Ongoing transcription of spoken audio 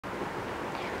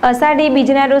અષાઢી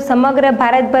બીજના રોજ સમગ્ર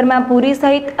ભારતભરમાં પુરી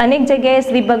સહિત અનેક જગ્યાએ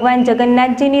શ્રી ભગવાન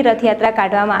જગન્નાથજીની રથયાત્રા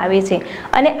કાઢવામાં આવે છે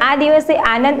અને આ દિવસે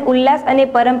આનંદ ઉલ્લાસ અને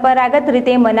પરંપરાગત રીતે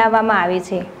મનાવવામાં આવે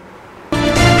છે।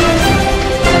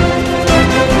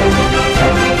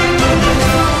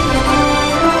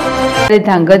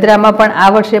 ધાંગધ્રામાં પણ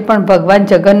આ વર્ષે પણ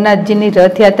ભગવાન જગન્નાથજીની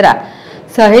રથયાત્રા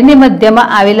શહેરની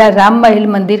મધ્યમાં આવેલા રામ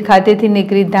મહેલ મંદિર ખાતેથી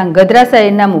નીકળી ધાંગધ્રા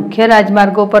શહેરના મુખ્ય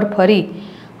રાજમાર્ગો પર ફરી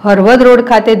હળવદ રોડ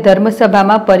ખાતે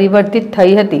ધર્મસભામાં પરિવર્તિત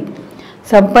થઈ હતી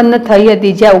સંપન્ન થઈ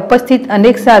હતી, જ્યાં ઉપસ્થિત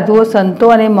અનેક સાધુઓ, સંતો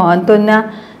અને મહંતોના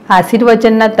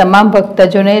આશીર્વચનના તમામ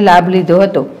ભક્તજનોએ લાભ લીધો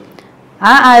હતો।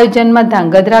 આ આયોજનમાં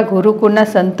ધાંગધ્રા ગુરુકુળના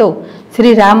સંતો,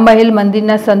 શ્રી રામ મહેલ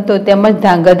મંદિરના સંતો તેમજ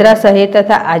ધાંગધ્રા શહેર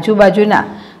તથા આજુબાજુના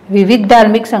વિવિધ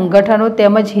ધાર્મિક સંગઠનો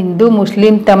તેમજ હિન્દુ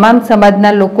મુસ્લિમ તમામ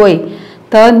સમાજના લોકોએ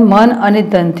તન મન અને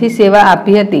ધનથી સેવા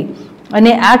આપી હતી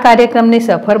અને આ કાર્યક્રમને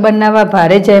સફળ બનાવવા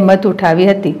ભારે જહેમત ઉઠાવી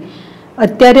હતી।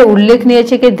 અત્યારે ઉલ્લેખનીય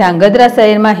છે કે ધાંગધ્રા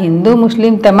શહેરમાં હિન્દુ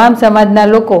મુસ્લિમ તમામ સમાજના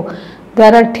લોકો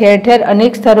દ્વારા ઠેર ઠેર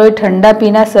અનેક સ્થળોએ ઠંડા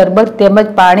પીણા, શરબત તેમજ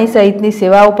પાણી સહિતની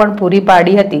સેવાઓ પણ પૂરી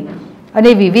પાડી હતી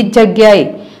અને વિવિધ જગ્યાએ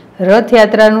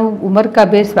રથયાત્રાનું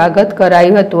ઉમળકાભેર સ્વાગત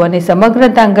કરાયું હતું અને સમગ્ર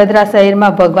ધાંગધ્રા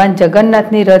શહેરમાં ભગવાન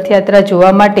જગન્નાથની રથયાત્રા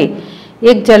જોવા માટે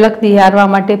એક ઝલક નિહાળવા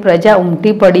માટે પ્રજા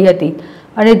ઉમટી પડી હતી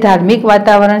અને ધાર્મિક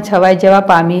વાતાવરણ છવાઈ જવા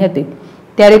પામી હતી।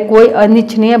 ત્યારે કોઈ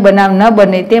અનિચ્છનીય બનાવ ન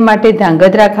બને તે માટે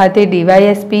ધાંગધ્રા ખાતે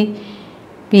ડીવાયએસપી,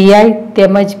 પીઆઈ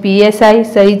તેમજ પીએસઆઈ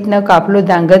સહિતનો કાફલો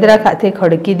ધાંગધ્રા ખાતે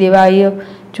ખડકી દેવાયો,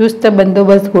 ચુસ્ત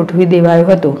બંદોબસ્ત ગોઠવી દેવાયો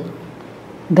હતો।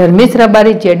 ધર્મેશ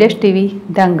રબારી, ZSTV,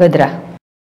 ધાંગધ્રા।